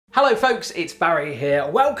Hello folks, it's Barry here.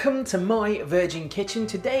 Welcome to my Virgin Kitchen.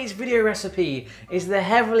 Today's video recipe is the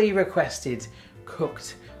heavily requested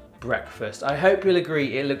cooked breakfast. I hope you'll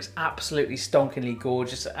agree it looks absolutely stonkingly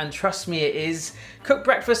gorgeous, and trust me it is. Cooked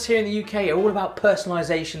breakfasts here in the UK are all about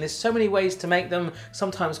personalisation. There's so many ways to make them,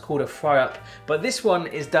 sometimes called a fry up, but this one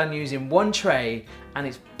is done using one tray and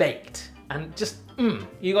it's baked. And just,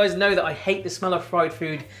 you guys know that I hate the smell of fried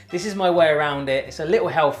food. This is my way around it. It's a little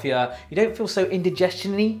healthier. You don't feel so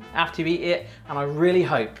indigestion-y after you eat it, and I really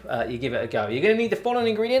hope you give it a go. You're gonna need the following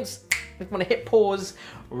ingredients. If you wanna hit pause,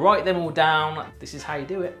 write them all down. This is how you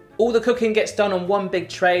do it. All the cooking gets done on one big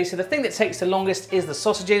tray, so the thing that takes the longest is the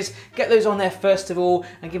sausages. Get those on there first of all,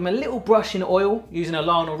 and give them a little brush in oil, using a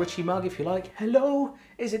Lionel Richie mug if you like. Hello,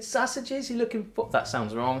 is it sausages you're looking for? That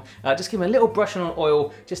sounds wrong. Just give them a little brush on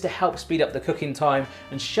oil, just to help speed up the cooking time,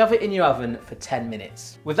 and shove it in your oven for 10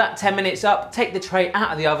 minutes. With that 10 minutes up, take the tray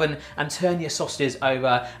out of the oven and turn your sausages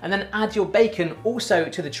over, and then add your bacon also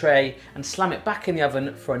to the tray and slam it back in the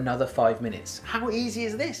oven for another 5 minutes. How easy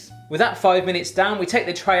is this? With that 5 minutes down, we take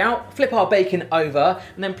the tray out, flip our bacon over,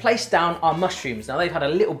 and then place down our mushrooms. Now they've had a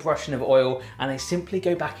little brushing of oil, and they simply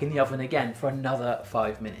go back in the oven again for another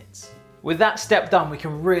 5 minutes. With that step done, we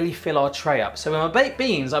can really fill our tray up. So with my baked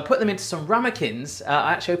beans, I put them into some ramekins.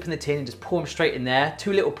 I actually open the tin and just pour them straight in there.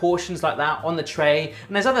 2 little portions like that on the tray.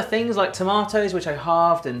 And there's other things like tomatoes, which I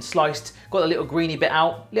halved and sliced, got the little greeny bit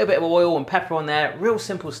out, a little bit of oil and pepper on there, real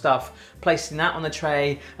simple stuff. Placing that on the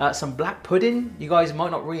tray. Some black pudding. You guys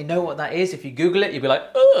might not really know what that is. If you Google it, you'll be like,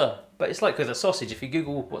 ugh. But it's like with a sausage. If you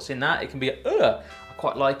Google what's in that, it can be, ugh.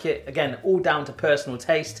 Quite like it. Again, all down to personal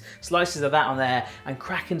taste. Slices of that on there, and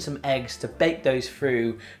cracking some eggs to bake those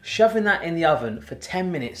through. Shoving that in the oven for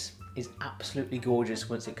 10 minutes is absolutely gorgeous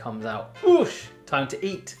once it comes out. Oosh, time to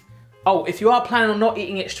eat. Oh, if you are planning on not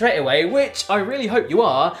eating it straight away, which I really hope you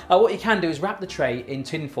are, what you can do is wrap the tray in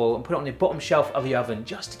tin foil and put it on the bottom shelf of the oven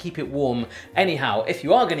just to keep it warm. Anyhow, if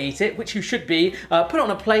you are going to eat it, which you should be, put it on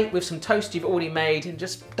a plate with some toast you've already made and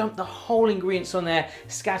just dump the whole ingredients on there,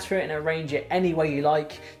 scatter it and arrange it any way you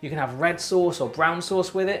like. You can have red sauce or brown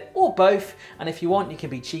sauce with it, or both, and if you want, you can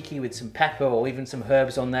be cheeky with some pepper or even some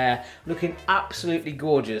herbs on there. Looking absolutely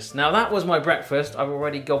gorgeous. Now that was my breakfast. I've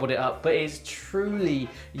already gobbled it up, but it's truly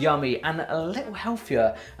yummy and a little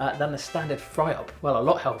healthier than the standard fry up. Well, a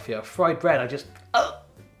lot healthier. Fried bread, I just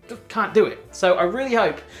can't do it. So I really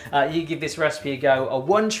hope you give this recipe a go. A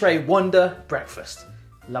one tray wonder breakfast.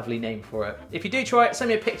 Lovely name for it. If you do try it, send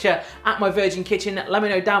me a picture at my Virgin Kitchen. Let me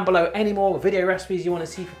know down below any more video recipes you want to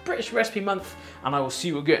see for British Recipe Month, and I will see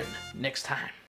you again next time.